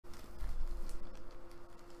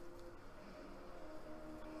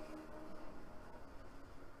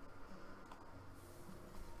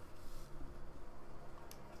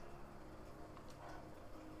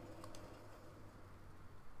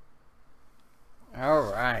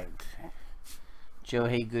Joe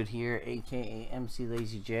Haygood here, aka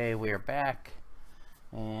mclazyj. We are back,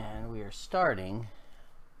 and we are starting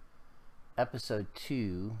episode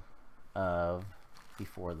 2 of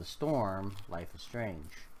Before the Storm: Life is Strange.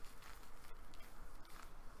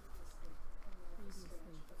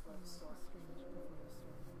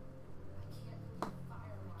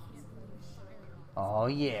 Oh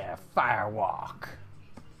yeah, firewalk.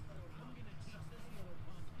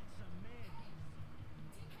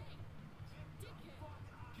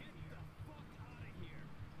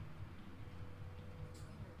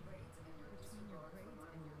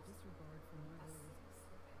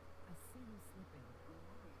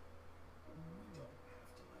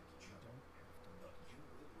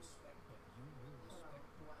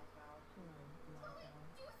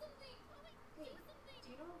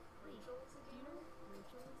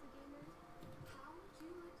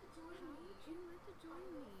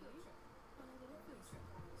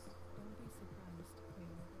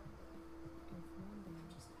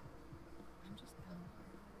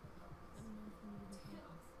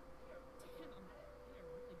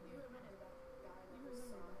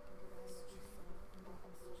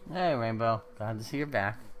 Hey Rainbow, glad to see you're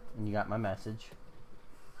back, and you got my message.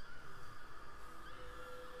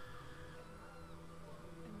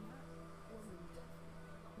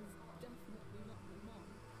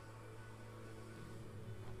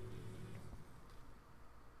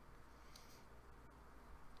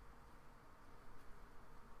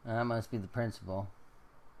 That must be the principal.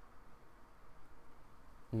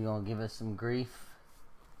 You gonna give us some grief?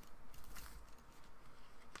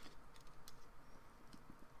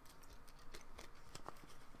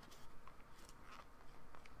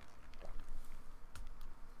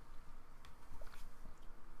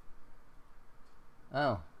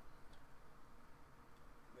 Oh.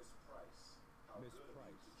 Miss Price, how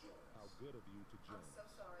good of you to join.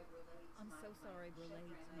 I'm so sorry we're late.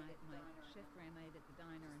 My shift ran late at the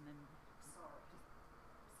diner and then sorry.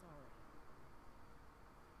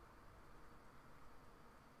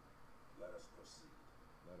 Let us proceed.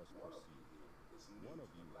 One of you here is new to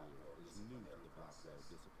the Blackwell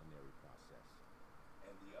disciplinary process.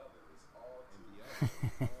 And the other is all too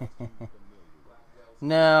familiar.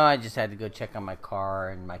 No, I just had to go check on my car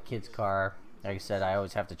and my kid's car. Like I said, I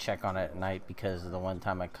always have to check on it at night because of the one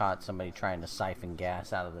time I caught somebody trying to siphon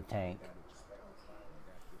gas out of the tank.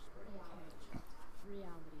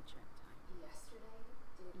 Reality check time. Yesterday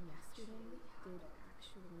did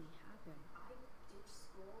actually happen.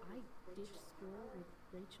 I ditched school with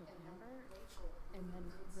Rachel Amber, and then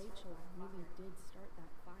Rachel really did start that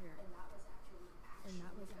fire. And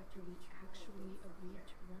that was after we actually agreed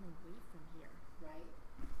to run away from here. Right?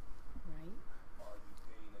 Are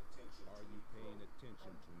you paying attention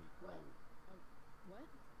to me, Chloe? What?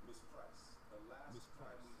 Miss Price, the last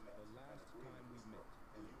time we met, an agreement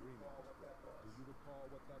was struck. Do you recall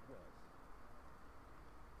what that was?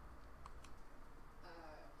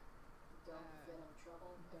 Don't get in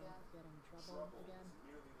trouble again. Trouble is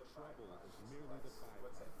merely the byproduct.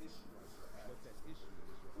 What's at issue is your attitude.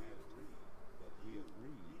 We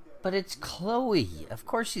agreed. But it's Chloe. Of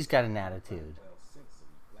course she's got an attitude. We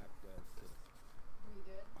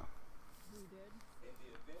did. In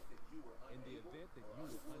the event that you were unable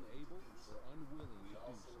or unwilling to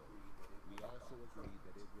do so, we also agreed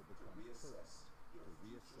that it would become pertinent to reassess your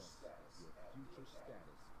future status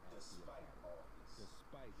despite all this.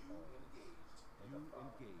 You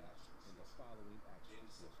engaged in the following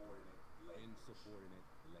actions: insubordinate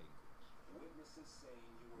language. Witnesses saying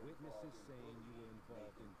you were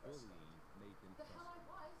involved in bullying Nathan The hell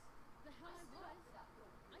Preston. I was.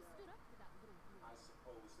 I stood up for that little girl. I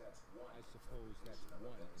suppose that's one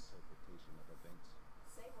interpretation of events.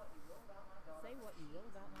 Say what you will about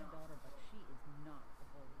my daughter, but she is not a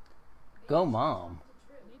bully. Go mom.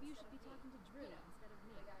 Maybe you should be talking to Drew instead of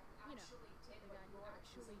me. The guy who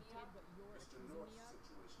actually did what you're accusing me of.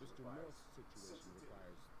 Mr. North's situation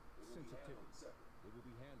requires sensitivity. It will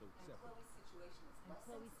be handled separately. And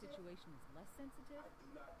Chloe's situation is less sensitive? I do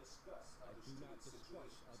not discuss other student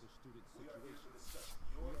situations. We are here to discuss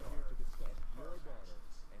your daughter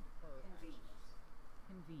and her actions.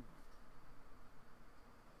 Convenient.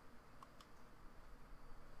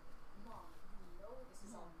 Mom, you know this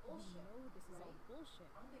is all bullshit.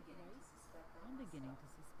 I'm beginning to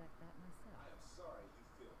suspect that myself. I am sorry you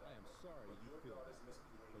feel that.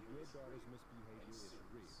 But your daughter's misbehavior is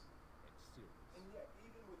real and serious. And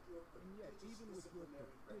yet, even with your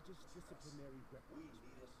prodigious disciplinary record, we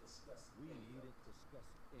needn't discuss any of it.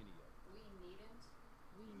 We needn't?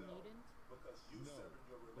 Because you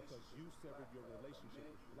severed your relationship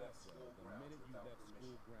with Blackwell the minute you left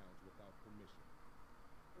school grounds without permission.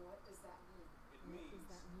 What does that mean? It What does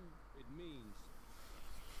that mean? It means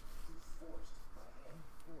You forced my hand. you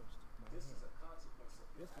forced my This is hand. a consequence of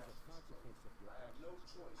your This is a actions. consequence of your I have no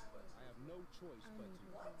actions. choice but to. I have no choice I but need to.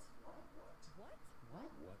 her What? back. What? What?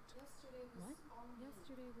 What? What? Yesterday was What? on me.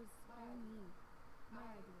 Yesterday was on me. My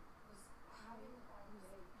I idea. was I having a bad was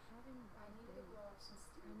day. having a I bad needed day. to blow off some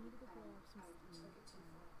steam. I needed to blow and off some I steam, took it too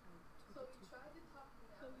and far. I took Chloe it too tried far. to talk me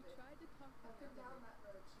out Chloe of it. tried to talk me Up out and of down it. that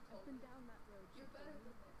road, she Up told and me. down that road, she You're told better me,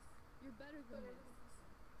 than this. you're better But than I this. wouldn't listen.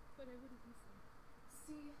 But I wouldn't listen.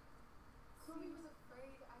 See, Chloe was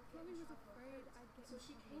afraid I'd get Chloe in was trouble or afraid hurt, I'd get so in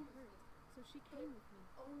she trouble came or with hurt. me. So she came with me.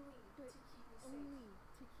 Only But to keep me safe. only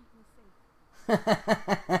to keep me safe.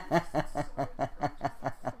 I'm just sorry for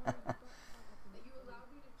I'm just sorry you got caught up in that it, you Chloe. allowed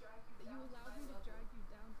me to drag you That you down to allowed my me to level. drag you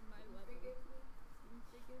down to my You level. forgive me? You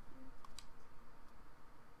forgive me?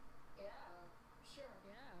 Yeah, sure.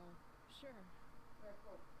 Yeah, sure. Very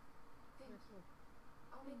cool. Thank You're you. cool.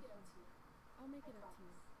 I'll make it up to you. I'll make I it up to you.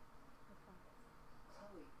 promise. I promise.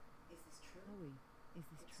 Chloe, is this true? Chloe, is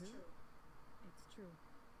this It's true? true. It's true.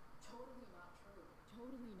 Totally not true.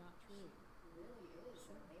 Totally not true. She really is She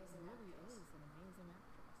an amazing really actress. is an amazing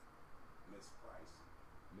actress. Miss Price.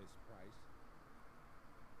 Miss Price.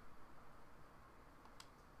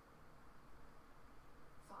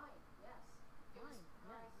 Fine, yes. It was Fine,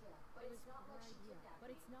 her yes. idea, but It it's was not her like she idea. kidnapped But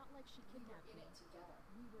me. it's not like she We were kidnapped in me. it together.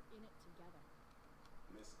 We were in it together.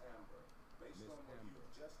 Miss Amber. Based Miss on what Amber.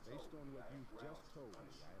 you've just Based told on me, what I have you've just grounds to told me,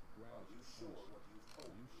 punish I you. have grounds Are you to sure punish what you. you've told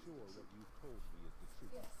Are you me is sure the what truth? you've told me is the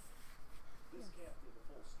truth? Yes. This Yes. can't be the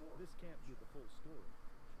full story. This can't be the full story.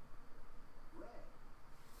 Red.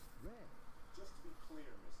 Red. Just to be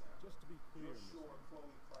clear, Miss Amber. Just to be clear, You're Miss sure Amber.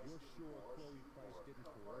 Chloe Price You're didn't sure coerce Chloe you Price or didn't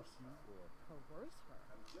coerce coerce you her? or Coerce her?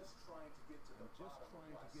 I'm just trying to get to the I'm just bottom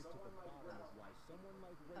trying of to why get to the someone like bottom of Rachel why someone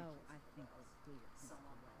like Oh, Rachel, I think we're clear, Mr.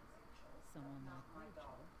 Someone like Wells. Rachel. Someone Not like my Rachel,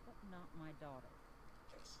 daughter. but not my daughter.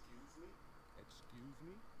 Excuse me? excuse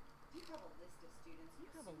me? Do you have a list of students You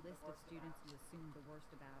have a assume the list of worst students about? you assume the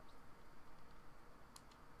worst about.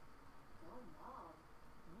 No, Mom.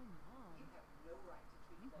 Oh, Mom. You have no right to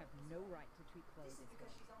treat You Chloe have this no way. right to treat Chloe This is this because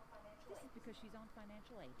way. she's on financial This aid. is because she's on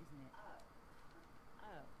financial aid, isn't it?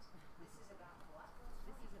 Oh. This is about Blackwell's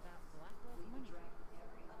This money. is about Blackwell's Will you money. be dragging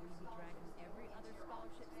every other Will you be scholarship dragging student every into other your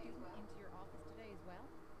office scholarship today as student well? into your office today as well?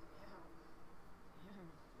 Yeah.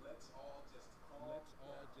 Yeah. Let's all just calm Let's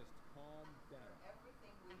all down. just calm down.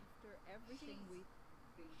 Everything we've After everything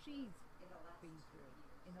She's she's in the last been 2 through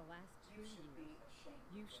years. in the last 2 You should be years,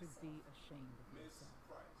 ashamed you of should yourself. be ashamed of Miss yourself.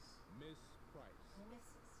 Price. Miss Price.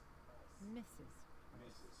 Mrs. Price. Mrs.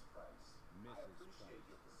 Mrs. Price. I Mrs. appreciate Price.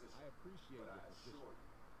 your position. I appreciate but your I position. assure you,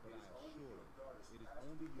 But it I is only assure your you, daughter's it is past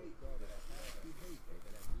only your behavior daughter's that has past led us to this behavior case.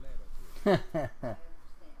 that has led us here. I understand,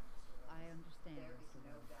 I understand, Mr. Wells. There is Mr.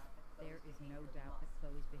 no Wells. doubt that There Chloe's is no behavior doubt that must.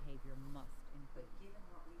 Chloe's behavior must But improve. given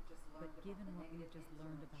what we've just But learned given about what the we've just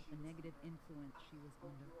learned about the negative influence she was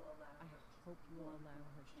hope under, you will allow I her just hope you will one allow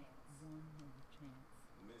more her just chance. one more chance.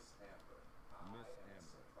 Miss Amber. Miss I am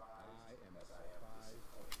Amber, surprised I am as as I am surprised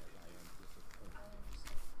disappointed. as I am disappointed. I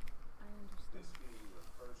understand. I understand. This being your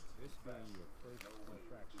first This being your infraction first in no way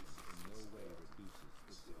infraction reduces in no its way severity. reduces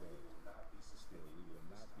its Still, we severity. will not be Still, suspending we you will at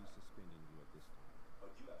not this be time. suspending you at this time. But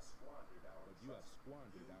you have squandered our But you have trust.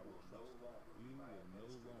 squandered You our will no trust. longer be You my will no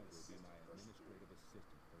administrative longer be assistant my first administrative period.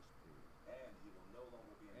 assistant first period. And you will no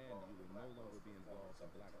longer be And involved you in will no longer Blackwell's be involved in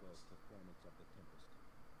performance of the Blackwell's Tempest. performance of The Tempest.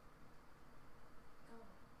 Go.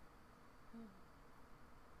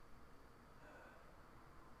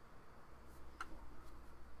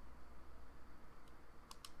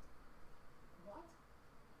 What?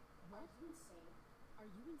 What? Are you insane? Are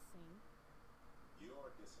you insane?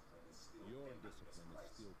 Your discipline is still Your pending, Miss discipline is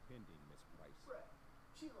Price. still pending, Miss Price. Fred,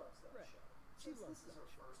 she loves that Fred, show. she Since loves this is that her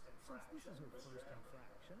show. first Since this is her infraction, first Mr. Amber,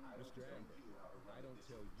 infraction, I don't Mr. tell Amber, you how to run I the don't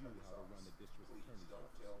tell district you attorney's how to run office. the district Please attorney's don't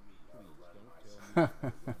office. tell me how to Please run don't my tell school. me how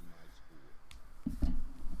to run my school.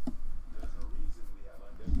 There's a reason we have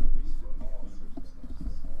There's a reason we have all understudies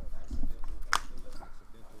for all accidental and deliberate.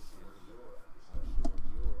 accidental I'm sure and you're deliberate. I'm sure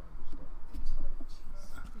you're understudy.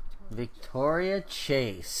 Victoria Victoria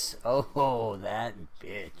Chase. Chase. Oh, that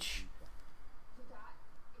bitch. That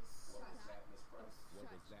is What was such that, Miss Price? What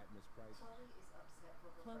was that, Miss Price? Chloe is upset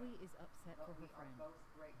for her Chloe friend. is upset for her But friend, we are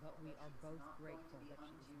both but we are grateful both that she is grateful not that going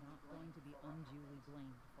she to be is not going to be unduly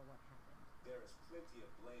blamed for what happened. There is plenty of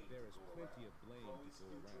blame There to is go plenty around. of blame Chloe's to go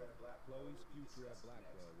future around. at Blackwell Chloe's will be future at discussed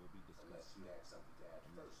Blackwell next, will be unless discussed you had next. something to add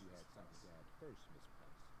Unless first, you Miss had something Price. to add first, Miss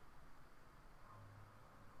Price.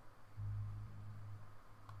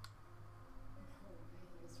 No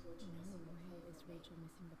way is Rachel No missing the way play is for me. Rachel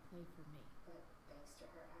missing the play for me. But thanks to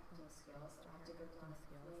her acting But skills, thanks to I her have to go down acting in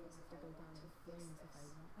skills, I flames have if to I go want down to in flames if I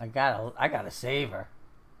want. I gotta save her.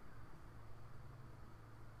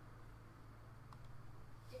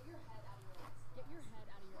 Get your head out of your ass. Get your head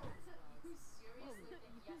out of your ass, Wells. You Whoa, seriously think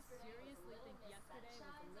you yesterday seriously was think Little Miss yesterday was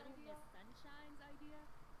Sunshine's Little idea? Miss Sunshine's idea?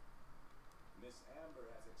 Miss Amber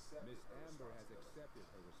has accepted Miss her Amber has responsibility. accepted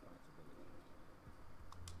her responsibility.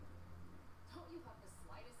 Don't you have the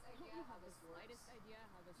slightest Don't idea you how have the this slightest works? idea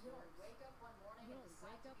how this You don't works? wake up one morning You and don't decide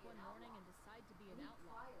wake to up be one an morning outlaw. and decide to be You an need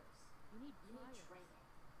outlaw. pliers. You need You need pliers. training.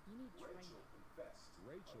 You need Rachel training. confessed.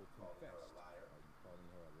 Rachel Calling her a confessed. liar. Are you calling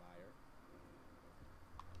her a liar?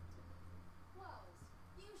 Wells,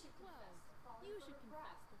 you should confess to falling You for should her confess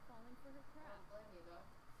crap. to falling for her I crap. don't blame you though.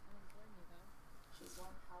 I don't blame you though. She's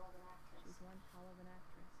one hell of an actress. She's one hell of an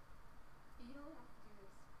actress. You don't have to do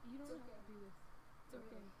this. You don't It's have okay. to do this. It's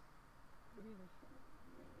okay. Really.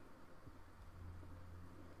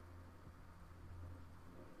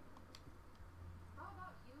 How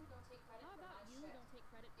about you don't take credit How for about my you shit? don't take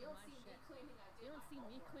credit You for don't my see me shit? claiming I did You don't my see me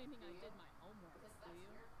homework, claiming do I you? did my homework, Because do that's you?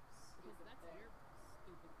 your Because stupid that's thing. your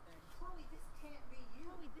stupid thing. Chloe, this can't be you.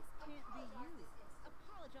 Chloe, this can't be Apologize you. this instant.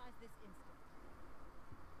 Apologize this instant.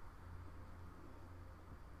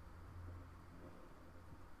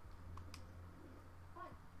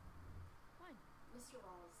 Fine. Fine. Mr.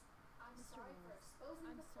 Wells, I'm Mr. sorry for Wells, exposing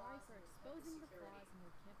I'm the sorry flaws for in your exposing the campus flaws security. in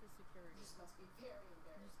your campus security. This must be very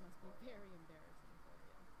This embarrassing. must be very embarrassing for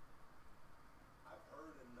you. I've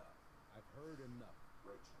heard enough. I've heard enough.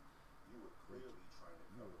 Rachel, you were clearly trying to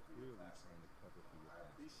You cover were for your clearly classmate. trying to cover for your I class.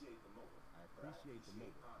 appreciate the motive. I appreciate the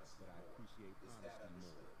motive, honesty but I more. appreciate Is that honesty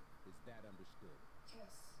more. understood? Is that understood?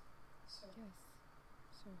 Yes, sir. Yes.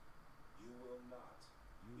 Sir. You will not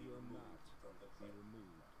You be will removed not from the be clay.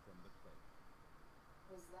 removed from the clay.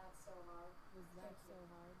 Was that so hard? Was that Thank so you.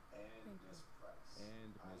 hard? And Thank you. Miss Price.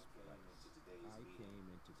 And I Miss came Price, into today's I meeting came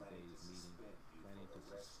into planning today's to meeting suspend you planning for to the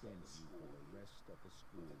rest of suspend the you school for the year rest of the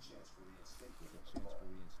school with a year chance for reinstatement with a in the chance fall. for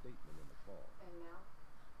reinstatement in the fall. And now?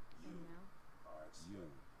 You And now? are You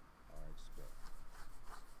expelled. are expelled.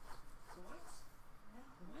 What?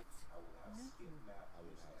 What? I will have No. Skip I will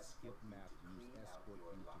Matthews have Skip escort you to Matthews clean out escort your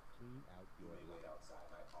you to locker. clean out You your may wait locker. outside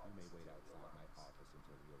my office. You may wait until he outside my arrives. office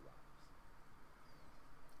until he arrives.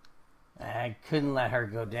 I couldn't let her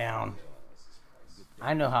go down.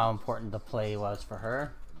 I know how important the play was for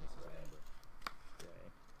her. And Mrs. Amber,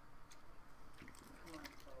 Come on,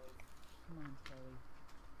 Chloe. Come on, Chloe.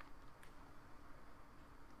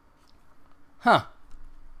 Huh.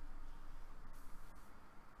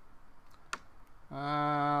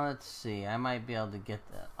 Let's see. I might be able to get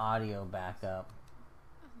the audio back up.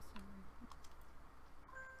 I'm sorry.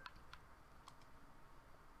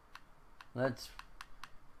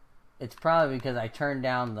 It's probably because I turned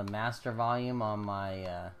down the master volume on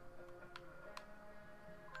my,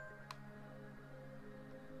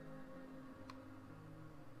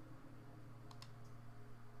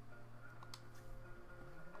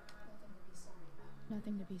 Nothing to be sorry about.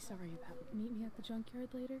 Nothing to be sorry about. Meet me at the junkyard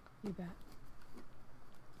later? You bet.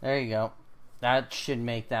 there you go. That should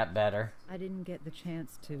make that better. I didn't get the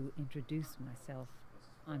chance to introduce myself.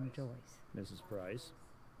 I'm Joyce. Mrs. Price.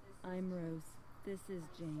 I'm Rose. This is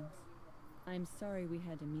James. I'm sorry we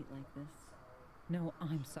had to meet like this. No,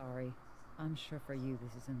 I'm sorry. I'm sure for you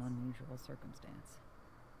this is an unusual circumstance.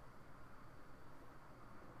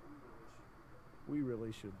 We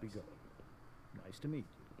really should be going. Nice to meet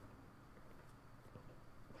you.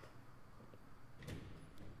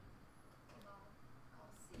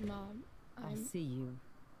 Mom, I'll see you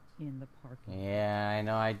in the parking. Yeah, I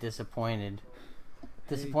know I disappointed.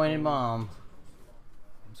 Hey, Disappointed Chloe. mom.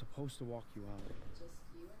 I'm supposed to walk you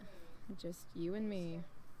out. Just you and me.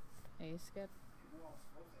 Hey, Skip.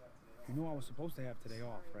 You know I was supposed to have today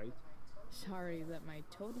off, right? Sorry that my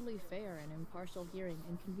totally fair and impartial hearing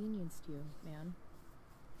inconvenienced you, man.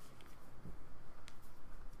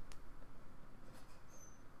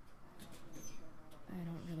 I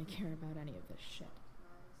don't really care about any of this shit.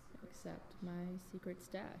 Except my secret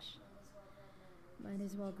stash. Might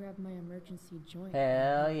as well grab my emergency joint.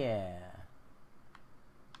 Hell yeah.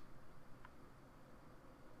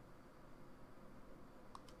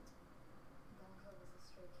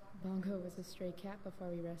 Bongo was a stray cat before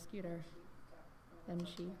we rescued her. Then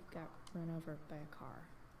she got run over by a car.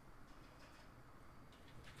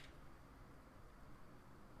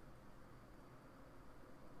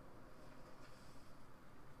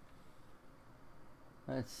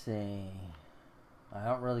 Let's see. I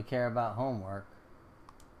don't really care about homework.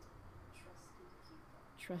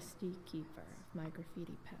 Trusty keeper of my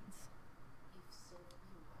graffiti pens.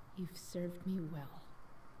 You've served me well.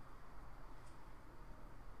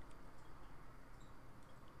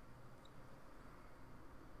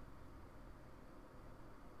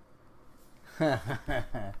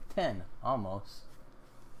 10, almost.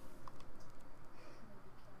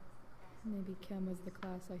 Maybe chem was the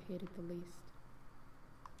class I hated the least.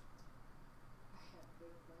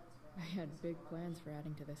 I had big plans for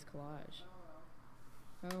adding to this collage.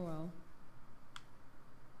 Oh well.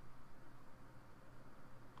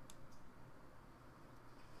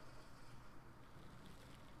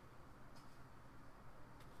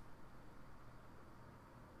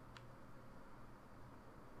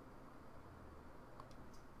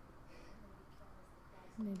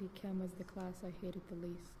 Maybe chem was the class I hated the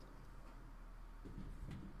least.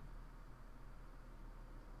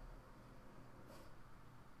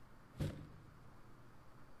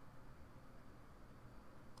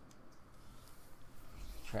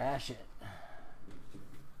 Trash it.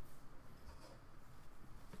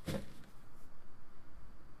 I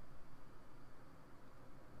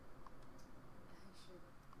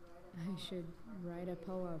should write a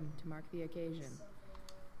poem to mark the occasion.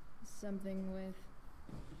 Something with...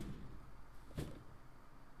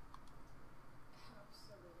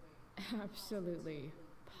 Absolutely,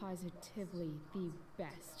 positively the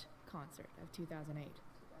best concert of 2008.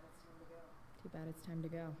 Too bad it's time to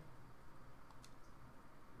go.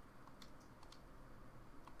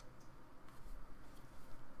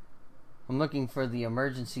 I'm looking for the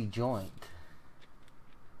emergency joint.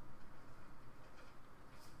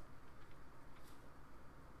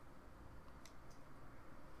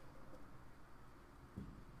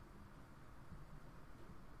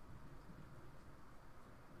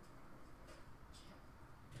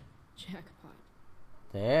 Jackpot.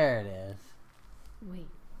 There it is. Wait.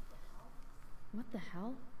 What the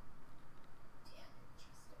hell?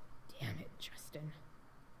 Damn it, Justin.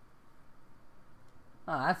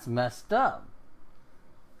 Oh, that's messed up.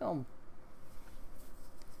 Don't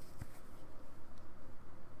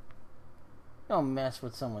mess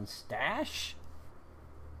with someone's stash.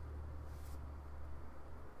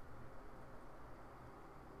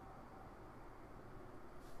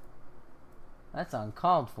 That's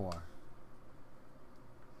uncalled for.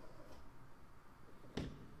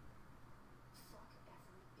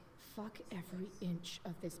 Fuck every inch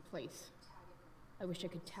of this place. I wish I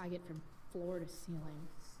could tag it from floor to ceiling.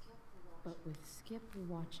 But with Skip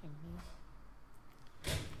watching me.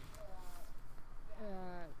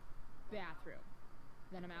 Bathroom.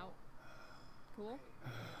 Then I'm out. Cool?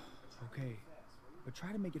 Okay, but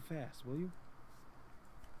try to make it fast, will you?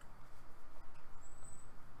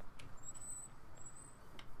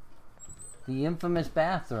 The infamous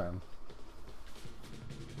bathroom.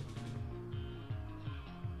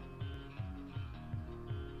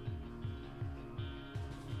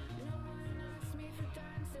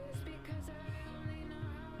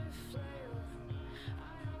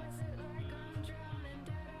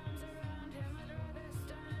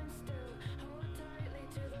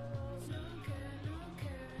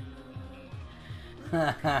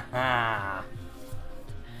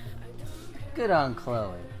 Good on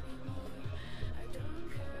Chloe.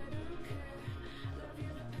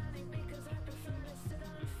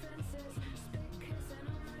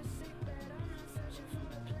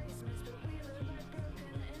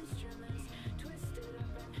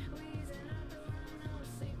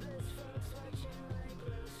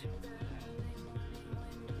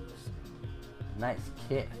 Nice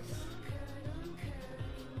kicks.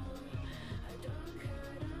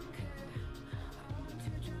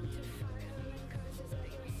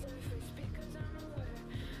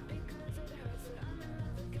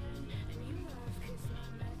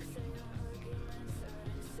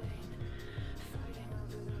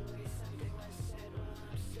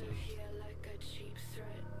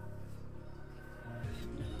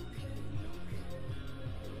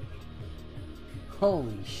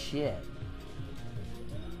 Holy shit.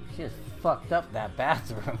 She just fucked up that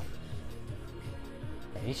bathroom.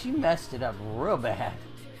 Hey, she messed it up real bad.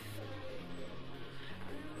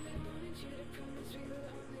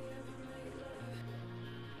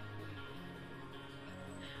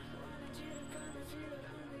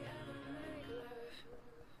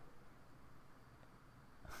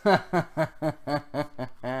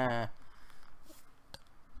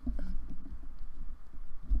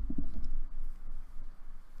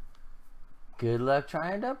 Good luck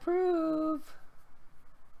trying to prove.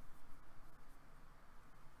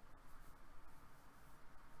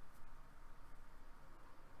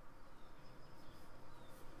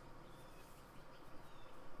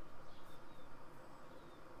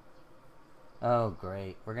 Oh,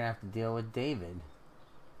 great. We're gonna have to deal with David.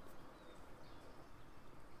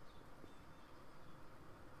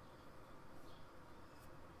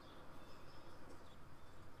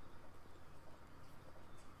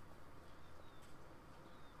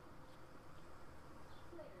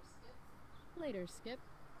 later, Skip.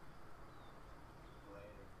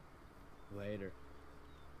 Later.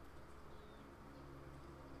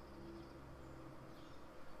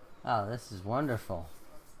 Oh, this is wonderful.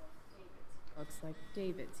 Looks like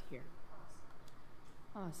David's here.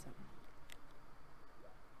 Awesome.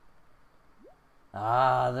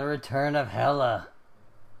 Ah, the return of Hella.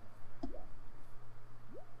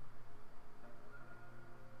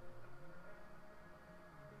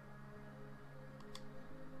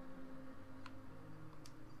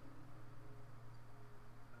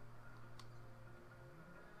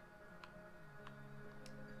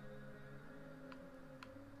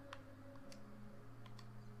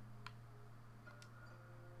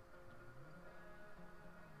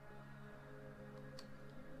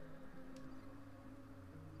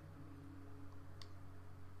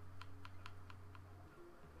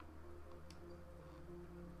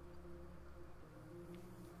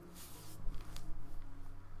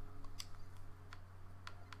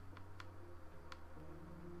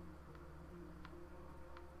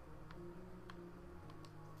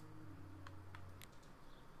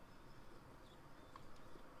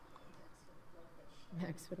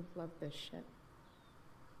 Max would have loved this shit.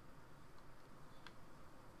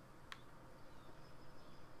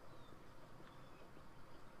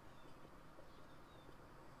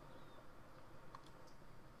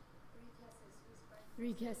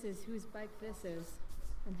 Three guesses whose bike this is,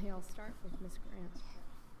 and they all start with Miss Grant.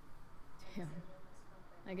 Damn.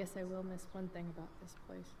 I guess I will miss one thing about this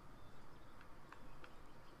place.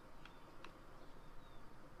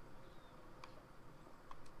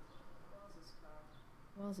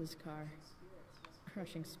 Wells's car.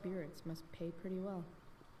 Crushing spirits must pay pretty well.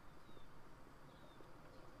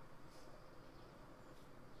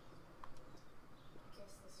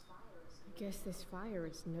 I guess this fire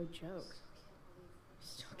is no joke.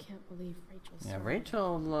 Still can't believe Rachel's Yeah, sorry.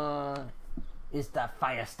 Rachel is the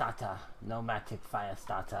fire starter. Nomadic fire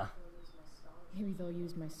starter. Maybe they'll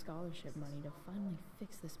use my scholarship money to finally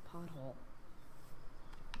fix this pothole.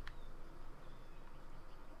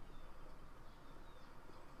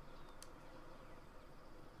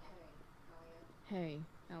 Hey,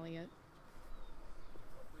 Elliot.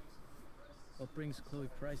 What brings Chloe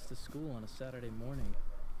Price to school on a Saturday morning?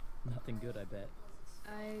 Nothing good, I bet.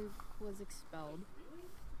 I was expelled.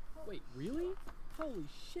 Wait, really? Holy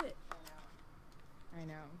shit! I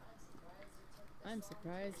know. I'm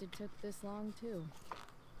surprised it took this long, too.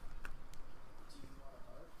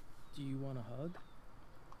 Do you want a hug?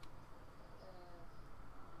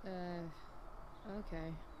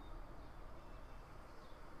 Okay.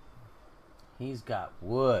 He's got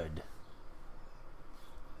wood.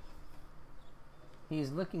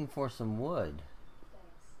 He's looking for some wood.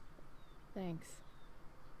 Thanks.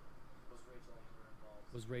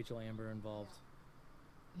 Was Rachel Amber involved?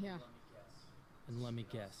 Yeah. And let me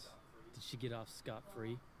guess, did she get off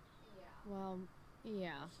scot-free? Well,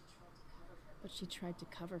 yeah. But she tried to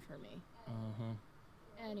cover for me.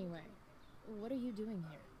 Uh-huh. Anyway, what are you doing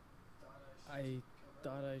here? I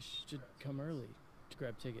thought I should come early to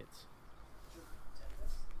grab tickets.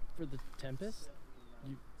 For the Tempest?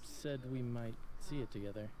 You said we might see it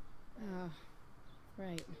together. Ah,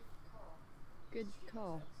 right. Good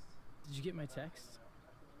call. Did you get my text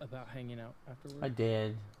about hanging out afterward? I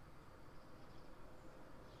did.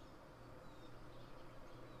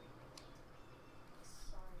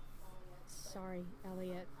 Sorry,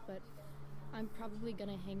 Elliot, but I'm probably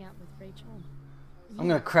gonna hang out with Rachel. I'm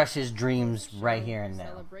gonna crush his dreams right here and now.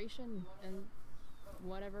 Celebration and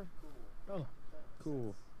whatever. Oh,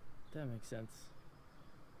 cool. That makes sense.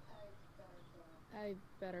 I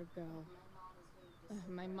better go.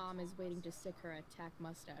 My mom is waiting to stick her attack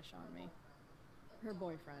mustache on me. Her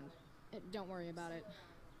boyfriend. Don't worry about it.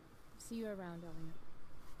 See you around, Elliot.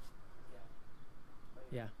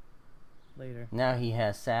 Yeah. Later. Now he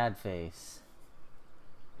has sad face.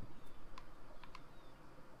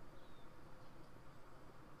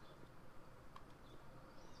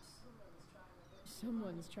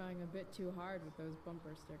 Someone's trying a bit too hard with those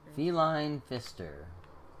bumper stickers. Feline fister.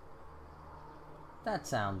 That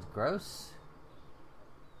sounds gross.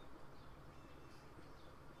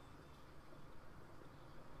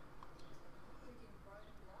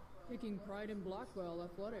 Taking pride in Blackwell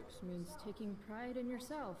athletics means taking pride in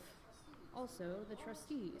yourself. Also, the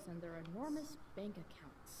trustees and their enormous bank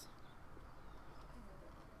accounts.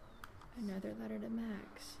 Another letter to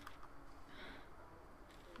Max.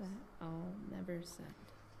 That I'll never send.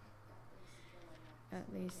 At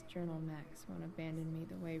least Journal Max won't abandon me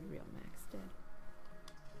the way real Max did.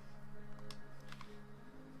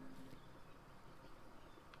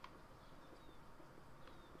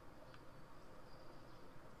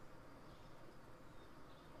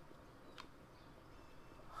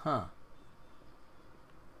 Huh.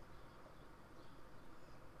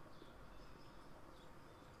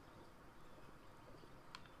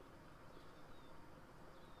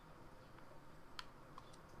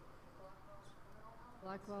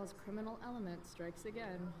 Blackwell's criminal element strikes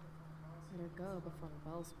again. Better go before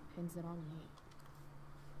Wells pins it on me.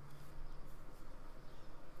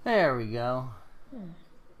 There we go.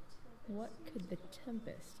 What could the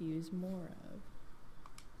Tempest use more of?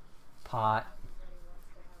 Pot.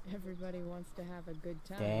 Everybody wants to have a good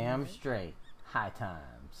time. Damn right? straight. High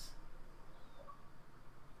times.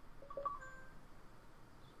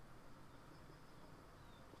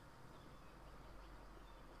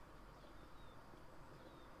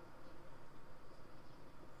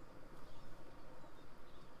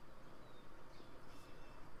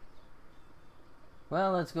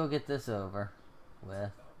 Well, let's go get this over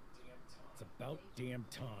with. It's about damn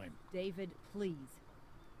time. David, please.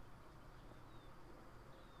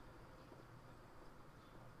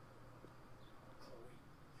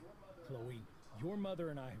 Chloe, your mother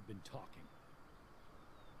and I have been talking.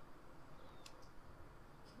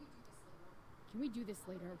 Can we do this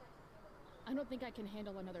later? I don't think I can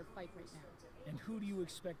handle another fight right now. And who do you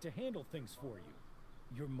expect to handle things for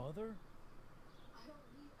you? Your mother?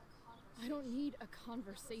 I don't need a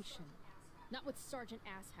conversation. Not with Sergeant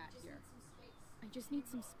Asshat here. I just need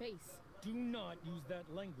some space. Do not use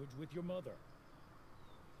that language with your mother.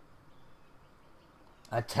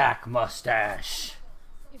 Attack mustache.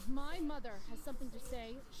 If my mother has something to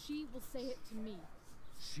say, she will say it to me.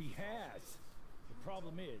 She has. The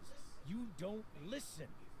problem is, you don't listen.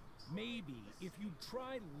 Maybe if you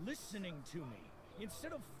try listening to me,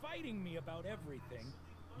 instead of fighting me about everything,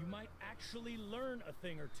 you might actually learn a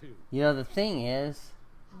thing or two. You know, the thing is,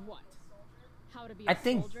 What? How to be I a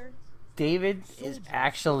think soldier? David is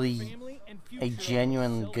actually a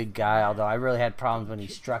genuine good guy, although I really had problems when he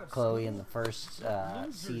struck Chloe in the first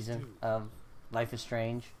season of Life is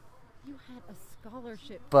Strange. You had a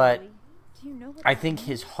scholarship, But Chloe. Do you know what I that think means?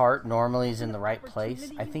 his heart normally is in the right Opportunity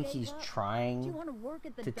place. you I think gave he's up? Do you trying want to work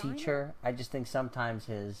at the to diner? teach her. I just think sometimes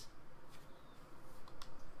his...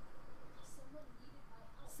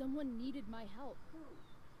 Someone needed my help.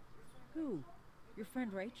 Who? Your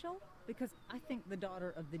friend Rachel? Because I think the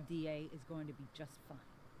daughter of the DA is going to be just fine.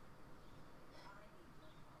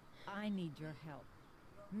 I need your help.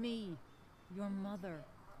 Me, your mother.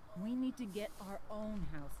 We need to get our own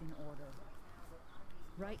house in order.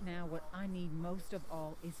 Right now, what I need most of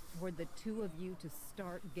all is for the two of you to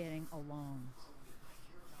start getting along.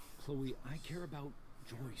 Chloe, I care about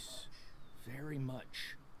Joyce very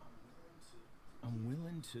much. I'm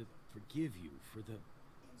willing to forgive you for the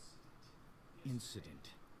incident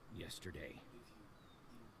yesterday.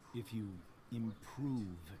 If you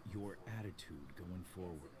improve your attitude going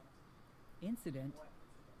forward. Incident?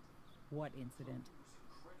 What incident?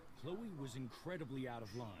 Chloe was incredibly out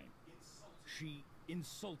of line. She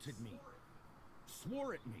insulted me,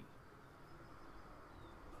 swore at me.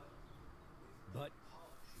 But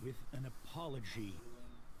with an apology,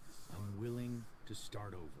 I'm willing to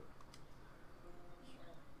start over.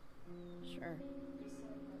 Sure.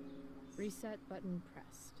 Reset button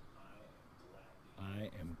pressed. I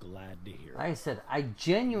am glad to hear it. Like I said, I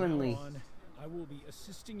genuinely... From now on, I will be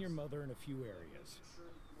assisting your mother in a few areas.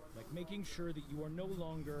 Like making sure that you are no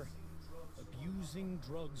longer abusing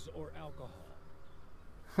drugs or alcohol.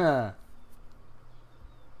 Huh.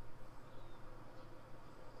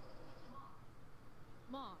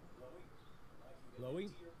 Mom, Chloe,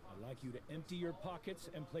 I'd like you to empty your pockets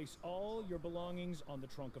and place all your belongings on the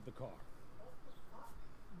trunk of the car.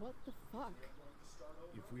 what the fuck?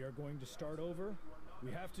 If we are going to start over,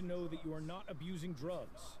 we have to know that you are not abusing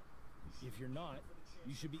drugs. If you're not,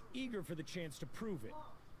 you should be eager for the chance to prove it.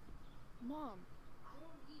 Mom,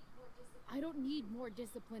 I don't need more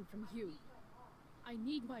discipline from you. I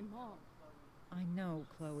need my mom. I know,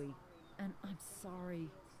 Chloe, and I'm sorry,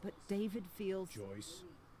 but David feels... Joyce,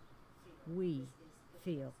 We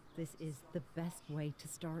feel this is the best way to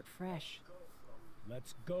start fresh.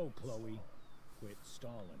 let's go, Chloe. Quit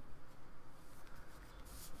stalling.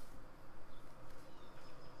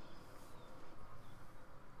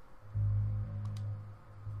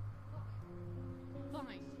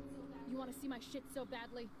 Fine. You want to see my shit so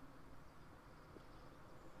badly?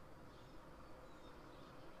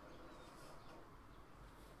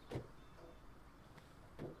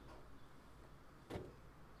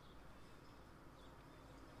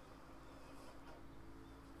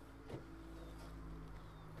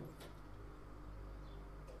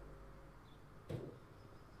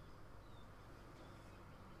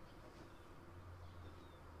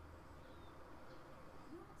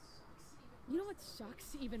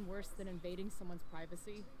 sucks even worse than invading someone's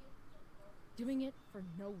privacy. Doing it for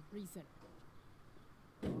no reason.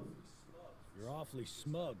 You're awfully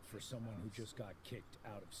smug for someone who just got kicked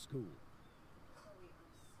out of school.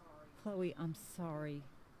 Chloe, I'm sorry.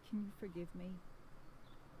 Can you forgive me?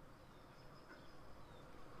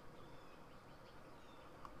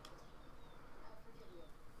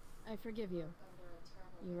 I forgive you.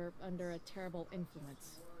 You were under a terrible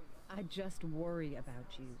influence. I just worry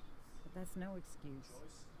about you. But that's no excuse.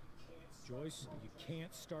 Joyce, you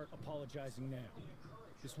can't start apologizing now.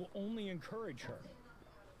 This will only encourage her.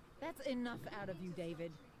 That's enough out of you,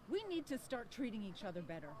 David. We need to start treating each other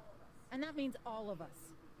better. And that means all of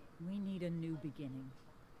us. We need a new beginning.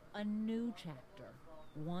 A new chapter.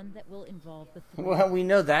 One that will involve the three. Well, we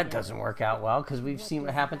know that doesn't work out well because we've seen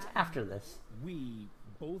what happens after this. We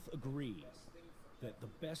both agree that the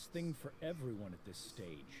best thing for everyone at this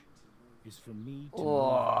stage is for me to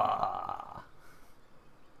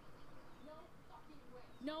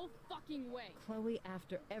No fucking way. Chloe,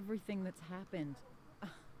 after everything that's happened,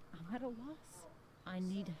 I'm at a loss. I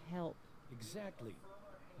need help. Exactly.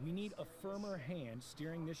 We need a firmer hand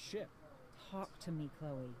steering this ship. Talk to me,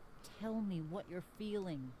 Chloe. Tell me what you're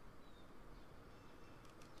feeling.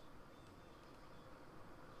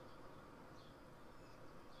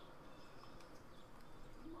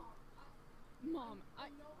 Mom,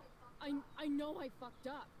 I know I fucked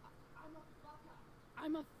up.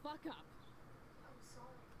 I'm a fuck up.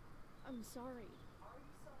 I'm sorry.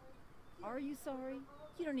 Are you sorry?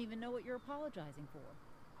 You don't even know what you're apologizing for.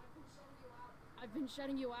 I've been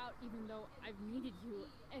shutting you out even though I've needed you,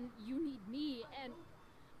 and you need me, and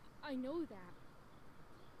I know that.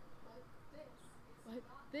 But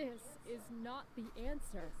this is not the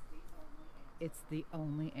answer. It's the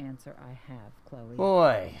only answer I have, Chloe.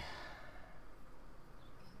 Boy.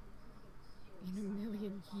 In a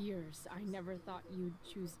million years, I never thought you'd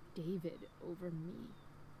choose David over me.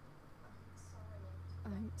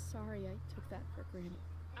 I'm sorry I took that for granted.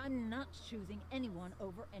 I'm not choosing anyone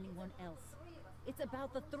over anyone else. It's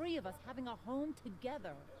about the three of us having a home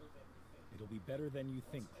together. It'll be better than you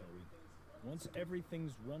think, Chloe. Once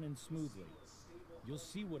everything's running smoothly, you'll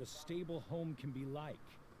see what a stable home can be like.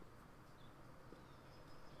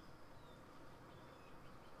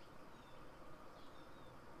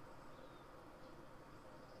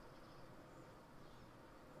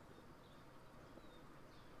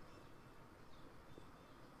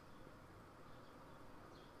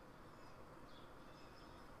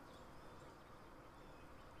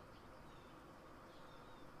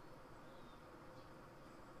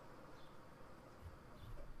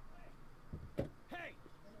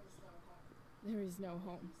 There is no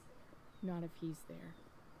home. Not if he's there.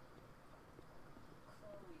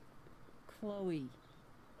 Chloe.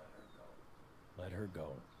 Let her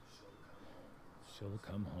go. She'll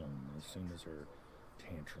come home as soon as her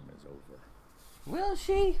tantrum is over. Will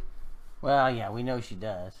she? Well, yeah, we know she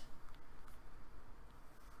does.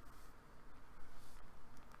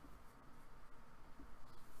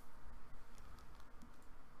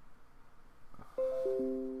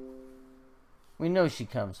 We know she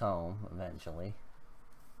comes home eventually.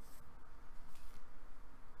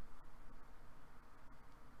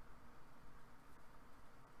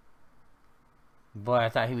 Boy, I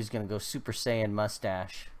thought he was going to go Super Saiyan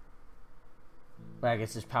mustache. But I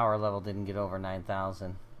guess his power level didn't get over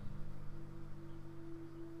 9,000.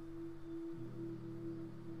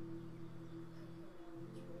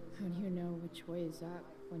 How do you know which way is up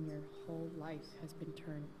when your whole life has been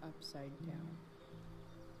turned upside down?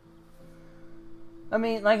 I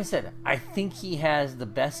mean, like I said, I think he has the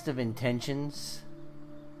best of intentions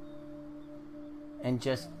and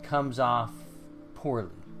just comes off poorly.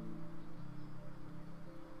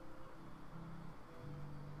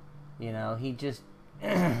 You know, he just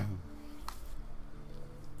and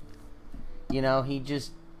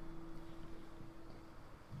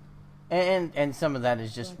some of that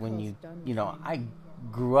is just when you know, I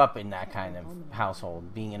grew up in that kind of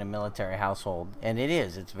household, being in a military household, and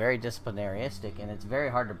it's very disciplinaristic, and it's very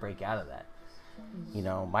hard to break out of that. You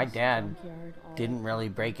know, my dad didn't really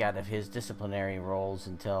break out of his disciplinary roles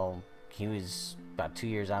until he was about 2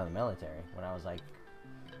 years out of the military, when I was like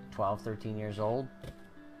 12, 13 years old.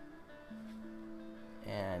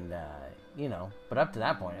 And, you know, but up to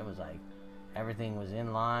that point, it was like everything was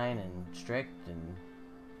in line and strict, and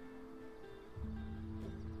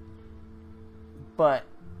but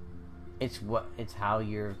it's how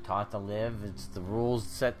you're taught to live. It's the rules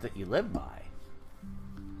set that you live by.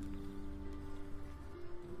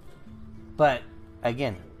 But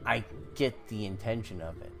again, I get the intention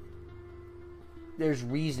of it. There's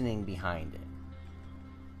reasoning behind it.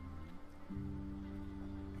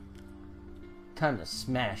 Time to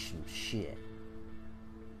smash some shit.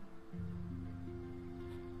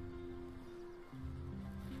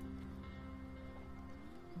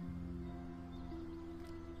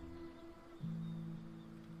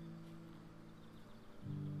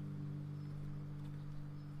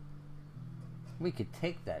 We could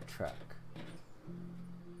take that truck.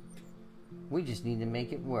 We just need to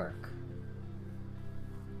make it work.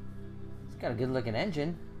 It's got a good looking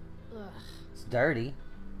engine. Ugh. It's dirty,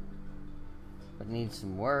 but needs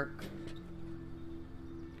some work.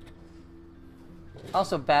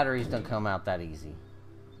 Also, batteries don't come out that easy.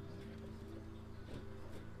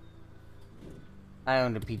 I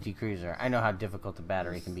owned a PT Cruiser. I know how difficult the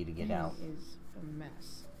battery can be to get out. This is a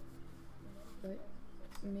mess. But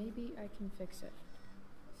maybe I can fix it.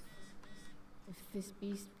 If this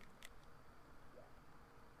beast...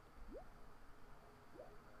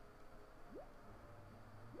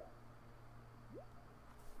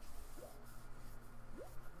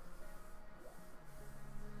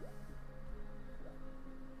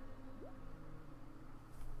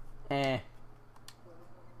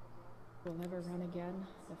 will ever run again,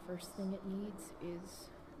 the first thing it needs is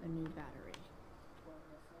a new battery.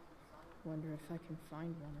 Wonder if I can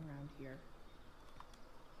find one around here.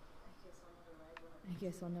 I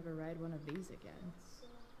guess I'll never ride one of these again.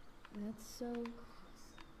 That's so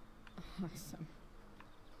awesome.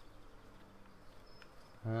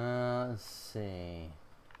 Let's see.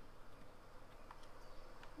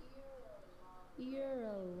 You're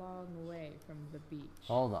a long way from the beach.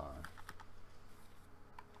 Hold on.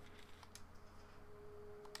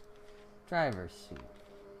 Driver's seat.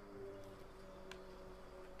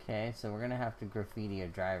 Okay, so we're gonna have to graffiti a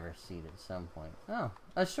driver's seat at some point. Oh,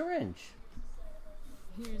 a syringe.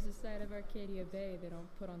 Here's a side of Arcadia Bay they don't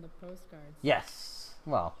put on the postcards. Yes.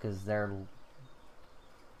 Well, because they're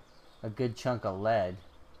a good chunk of lead.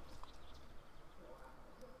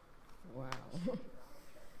 Wow.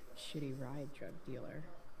 Shitty ride drug dealer.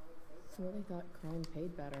 Really thought crime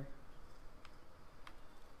paid better.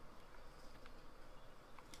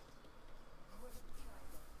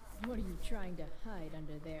 What are you trying to hide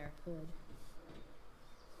under there, Hood?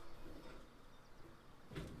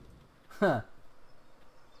 Huh.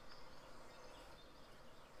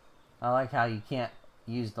 I like how you can't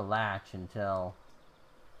use the latch until...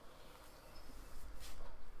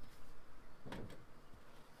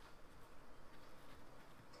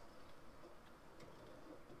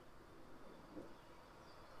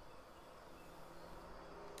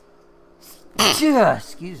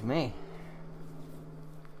 Excuse me.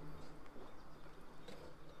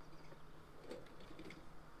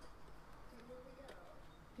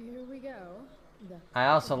 Here we go. I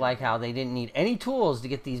also like how they didn't need any tools to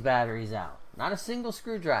get these batteries out. Not a single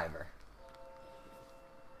screwdriver.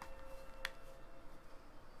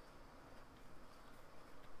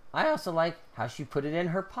 I also like how she put it in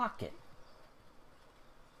her pocket.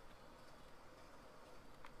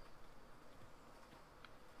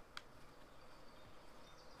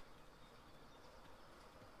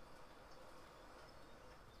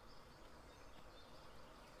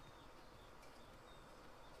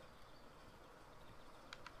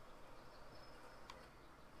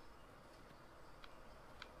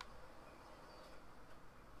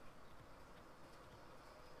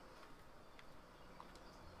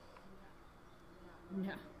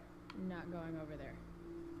 No, not going over there.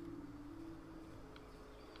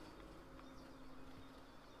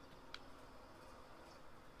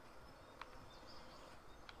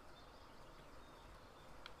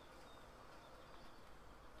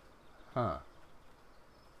 Huh.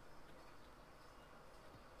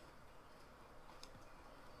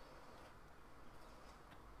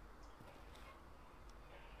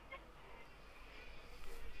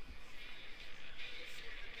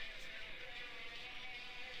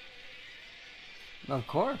 Of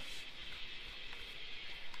course.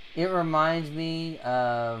 It reminds me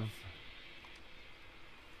of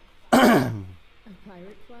A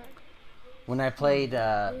pirate flag? when I played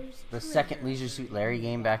the second Leisure Suit Larry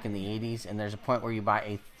game back in the 80s, and there's a point where you buy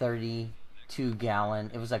a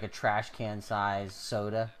 32-gallon, it was like a trash can size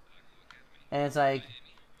soda. And it's like,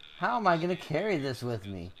 how am I going to carry this with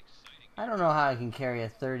me? I don't know how I can carry a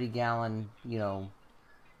 30-gallon, you know,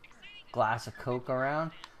 glass of Coke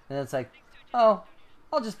around. And it's like, oh,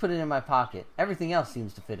 I'll just put it in my pocket. Everything else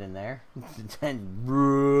seems to fit in there.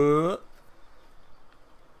 And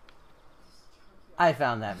I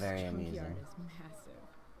found that very amusing. Junkyard is massive.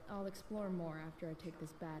 I'll explore more after I take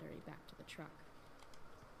this battery back to the truck.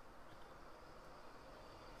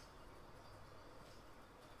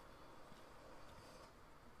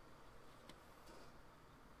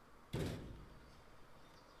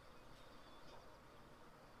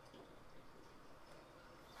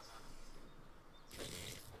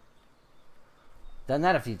 Done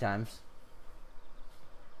that a few times.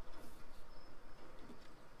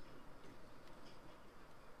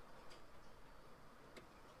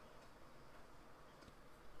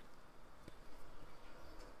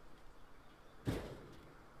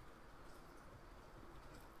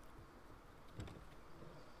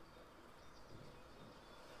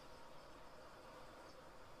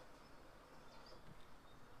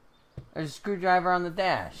 There's a screwdriver on the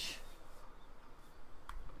dash.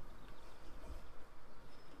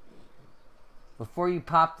 Before you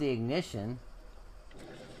pop the ignition,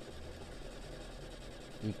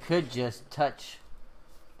 you could just touch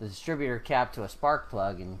the distributor cap to a spark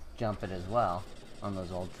plug and jump it as well on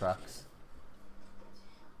those old trucks.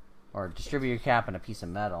 Or a distributor cap and a piece of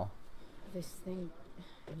metal. This thing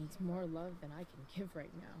needs more love than I can give right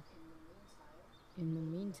now. In the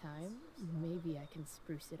meantime, maybe I can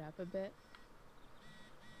spruce it up a bit.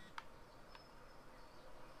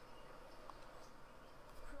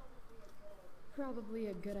 Probably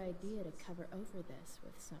a good idea to cover over this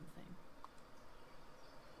with something.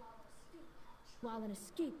 While an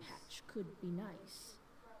escape hatch could be nice,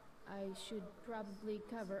 I should probably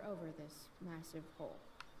cover over this massive hole.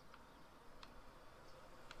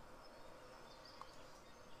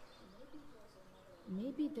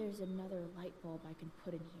 Maybe there's another light bulb I can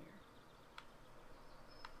put in here.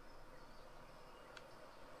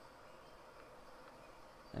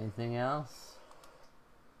 Anything else?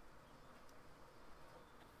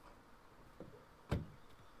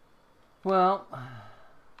 Well,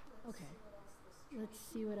 Okay, let's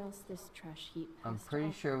see what else this trash heap has I'm to pretty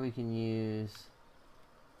offer. sure we can use...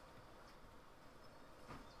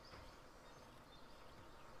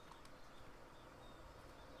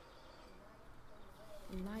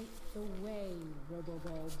 Light the way,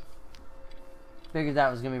 Robobulb. Figured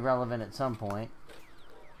that was going to be relevant at some point.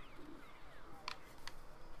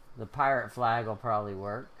 The pirate flag will probably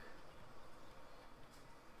work.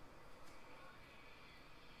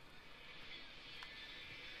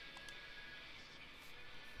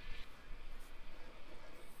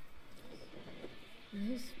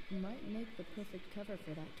 This might make the perfect cover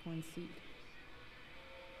for that torn seat.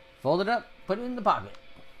 Fold it up, put it in the pocket.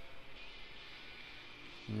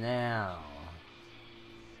 Now.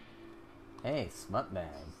 Hey, smut bag.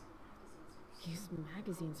 These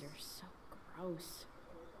magazines are so gross.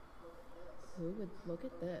 Who would look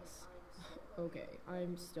at this? Okay,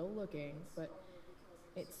 I'm still looking, but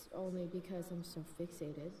it's only because I'm so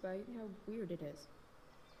fixated by how weird it is.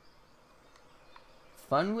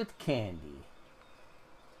 Fun with candy.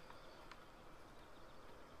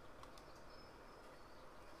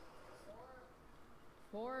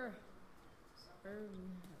 Or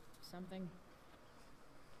something.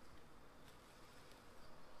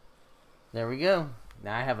 There we go.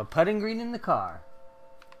 Now I have a putting green in the car.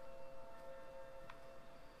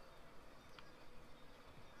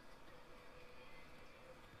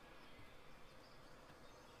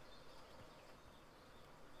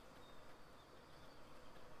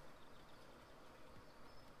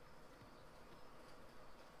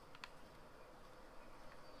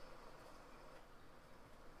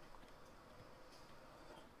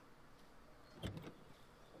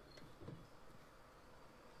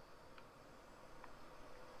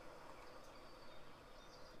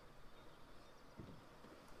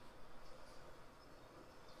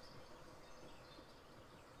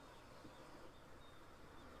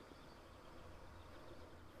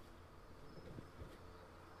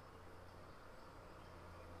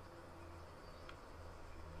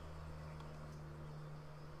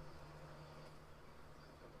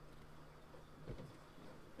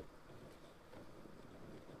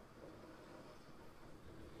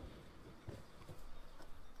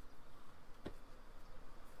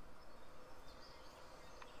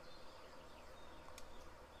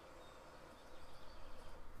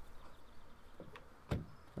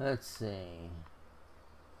 Let's see.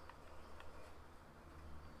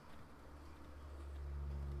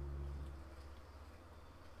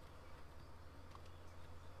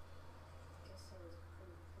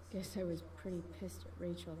 Guess I was pretty pissed at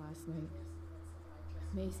Rachel last night.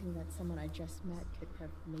 Amazing that someone I just met could have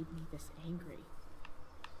made me this angry.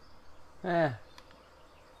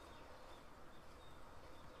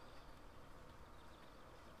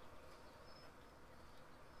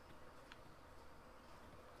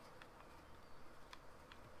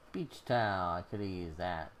 Beach towel, I could have used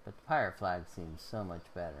that, but the pirate flag seems so much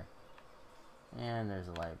better. And there's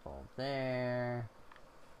a light bulb there.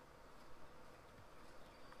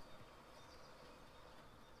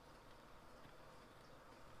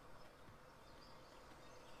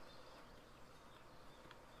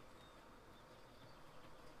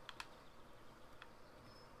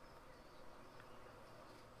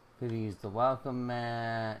 Could use the welcome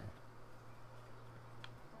mat.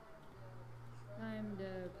 Time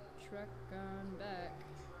to truck on back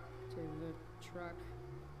to the truck.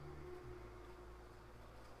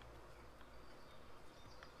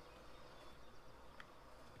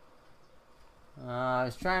 I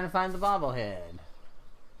was trying to find the bobblehead.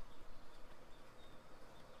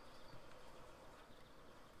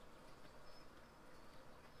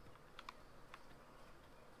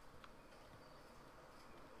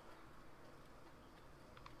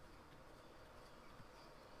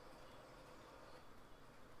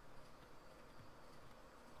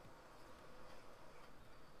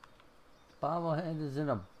 Bobblehead is in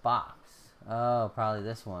a box. Oh, probably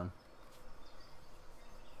this one.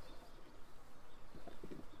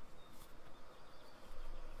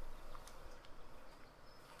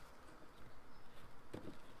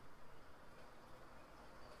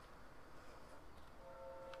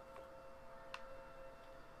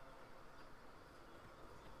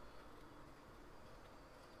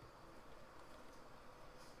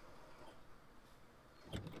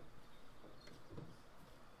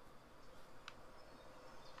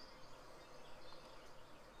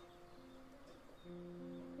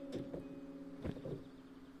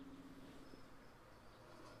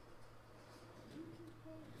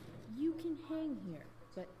 You can hang here,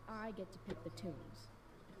 but I get to pick the tunes.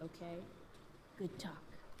 Okay? Good talk.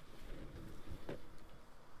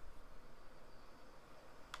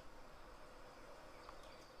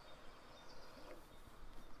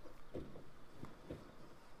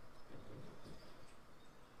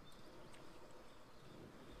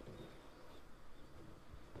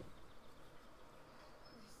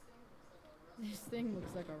 This thing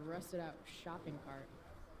looks like a rusted out shopping cart.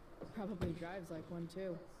 Probably drives like one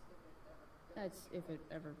too. That's if it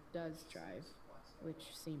ever does drive, which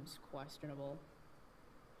seems questionable.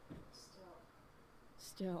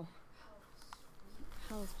 Still,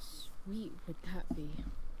 how sweet would that be?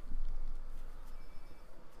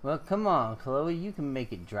 Well, come on, Chloe, you can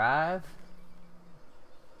make it drive.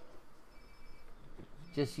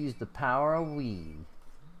 Just use the power of weed.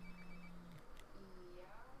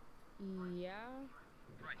 Yeah?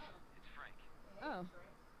 Bryce, it's Frank. Oh.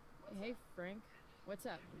 Hey, Frank. What's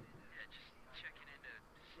up? Yeah, just checking in to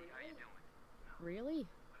see how you doing. Really?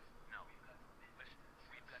 No. Listen,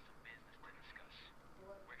 we've got some business to discuss.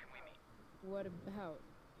 Where can we meet? What about?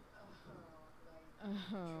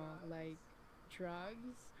 Oh, like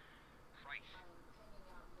drugs? Bryce.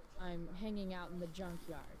 I'm hanging out in the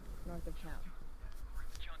junkyard, north of town.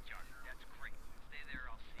 Junkyard, that's great. Stay there,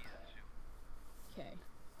 I'll see you soon. Okay.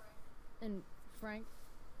 And Frank,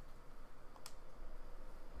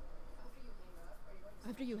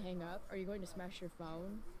 after you hang up, are you going to smash your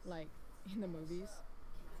phone, like in the movies?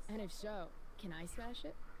 And if so, can I smash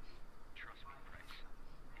it? Trust me, Bryce.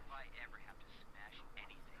 If I ever have to smash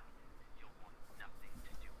anything, you'll want nothing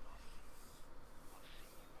to do with it. I'll see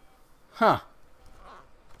you. Huh.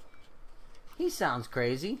 He sounds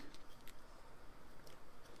crazy.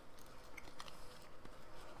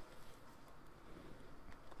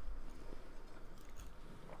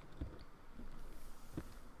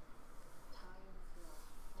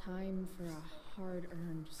 Time for a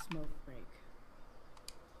hard-earned smoke break.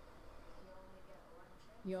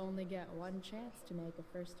 You only get one chance to make a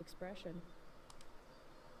first expression.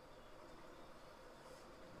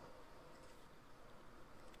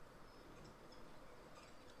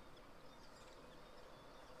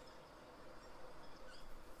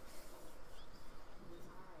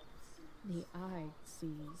 The eye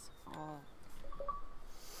sees all.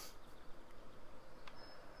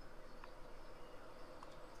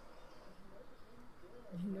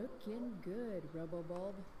 Looking good,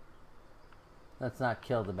 Robo-Bulb. Let's not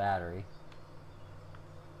kill the battery.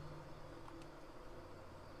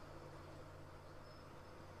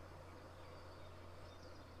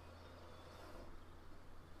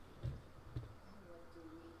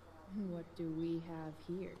 What do we have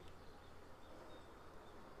here?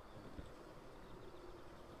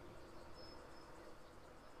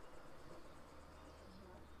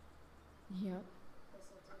 Yep.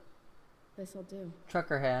 This'll do.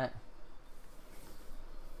 Trucker hat.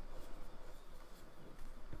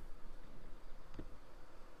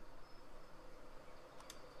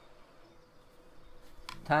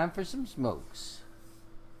 Time for some smokes.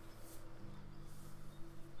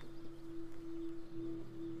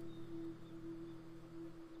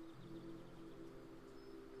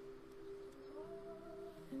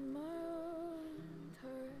 In my own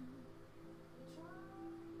time,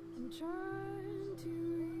 I'm trying to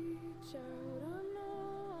reach out. I know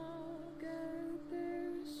I'll get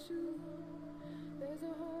there soon. There's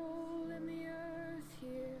a hole in the earth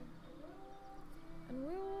here.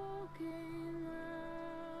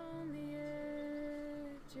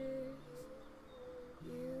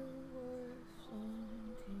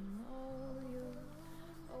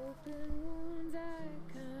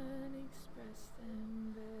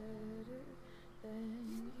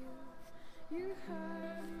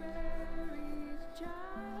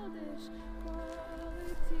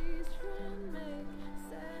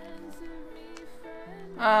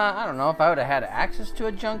 I don't know. If I would have had access to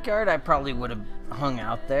a junkyard, I probably would have hung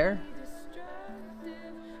out there.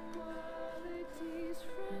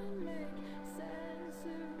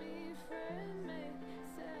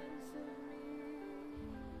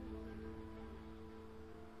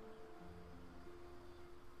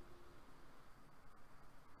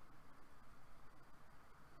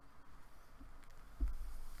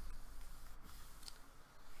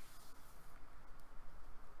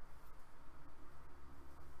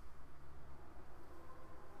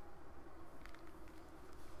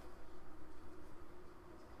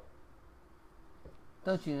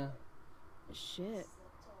 Don't you know? Shit.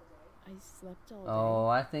 I slept all day. Oh,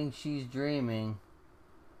 I think she's dreaming.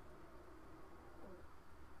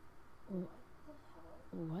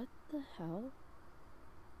 What the hell?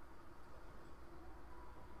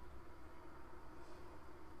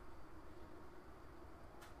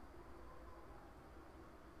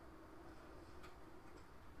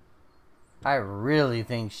 I really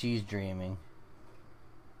think she's dreaming.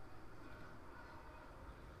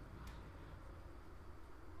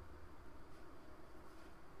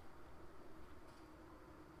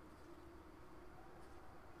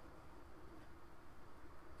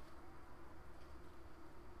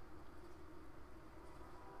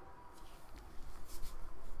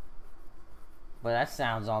 But that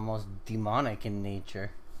sounds almost demonic in nature.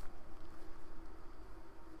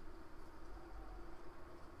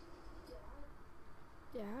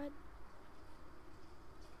 Dad?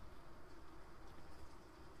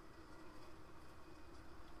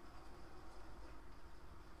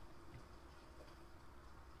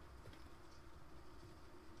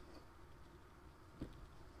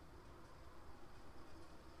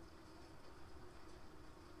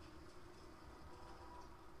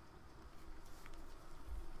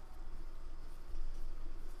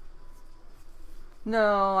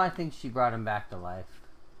 No, I think she brought him back to life.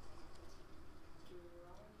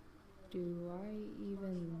 Do I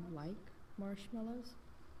even like marshmallows?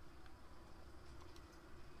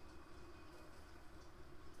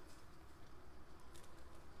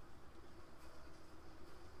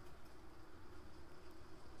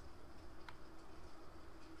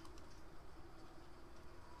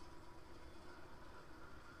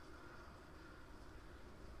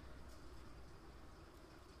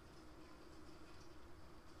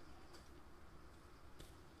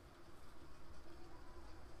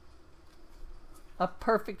 A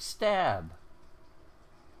perfect stab.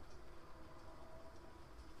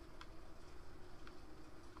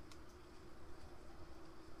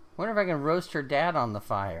 Wonder if I can roast her dad on the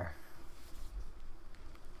fire.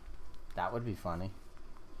 That would be funny.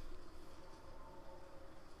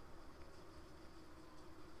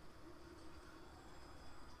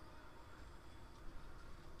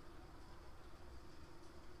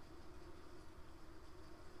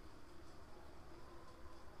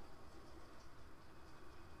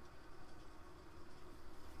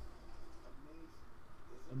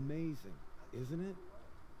 Amazing, isn't it?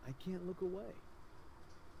 I can't look away.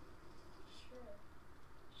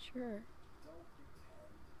 Sure.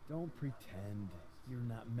 Don't pretend you're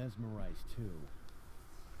not mesmerized too.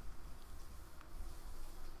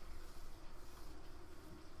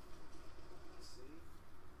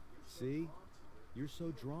 See? You're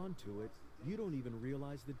so drawn to it, you don't even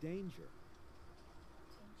realize the danger.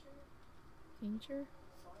 Danger?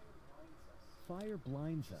 Fire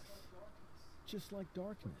blinds us, just like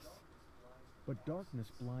darkness. But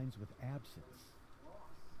darkness blinds with absence,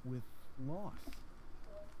 with loss.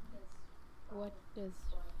 What does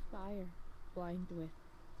fire blind with?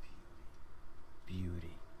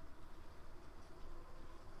 Beauty.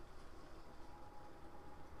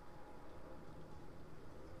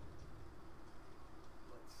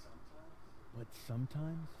 But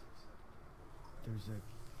sometimes, there's a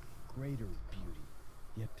greater beauty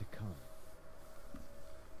yet to come.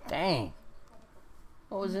 Dang.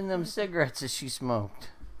 What was in them cigarettes that she smoked?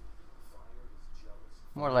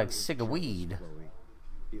 More like cig of weed. Chloe.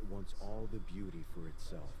 It wants all the beauty for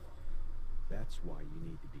itself. That's why you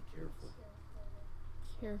need to be careful.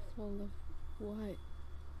 Careful of what?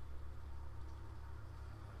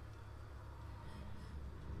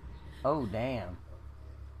 Oh, damn.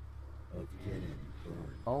 Of getting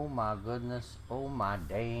burned. Oh, my goodness. Oh, my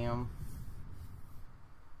damn.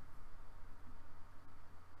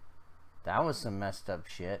 That was some messed up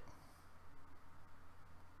shit.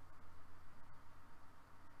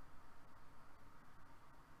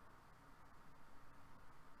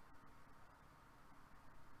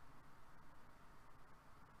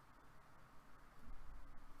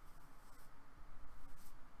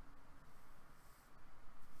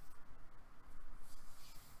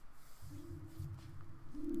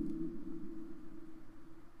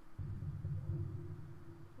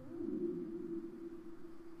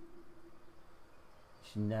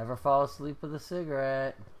 Should never fall asleep with a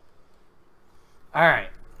cigarette. Alright.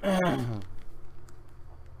 Well,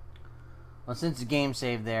 since the game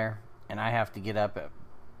saved there, and I have to get up at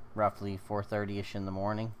roughly 4:30ish in the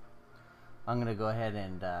morning, I'm going to go ahead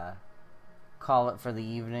and call it for the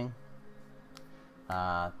evening.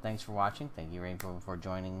 Thanks for watching. Thank you, Rainbow, for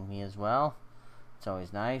joining me as well. It's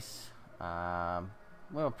always nice.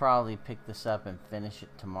 We'll probably pick this up and finish it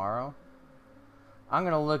tomorrow. I'm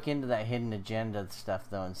going to look into that hidden agenda stuff,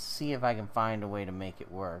 though, and see if I can find a way to make it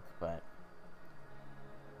work, but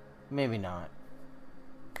maybe not.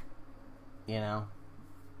 You know?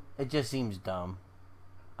 It just seems dumb.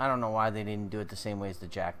 I don't know why they didn't do it the same way as the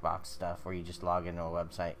Jackbox stuff, where you just log into a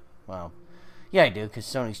website. Well, yeah, I do, because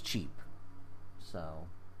Sony's cheap. So,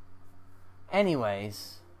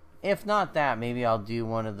 anyways, if not that, maybe I'll do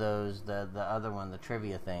one of those, the other one, the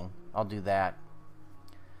trivia thing. I'll do that.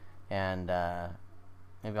 And,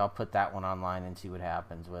 maybe I'll put that one online and see what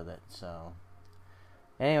happens with it. So,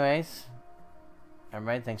 anyways,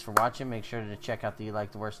 everybody, thanks for watching. Make sure to check out the You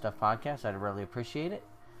Like the Worst Stuff podcast. I'd really appreciate it.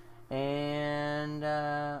 And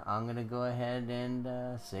I'm going to go ahead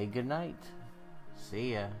and say goodnight.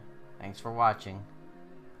 See ya. Thanks for watching.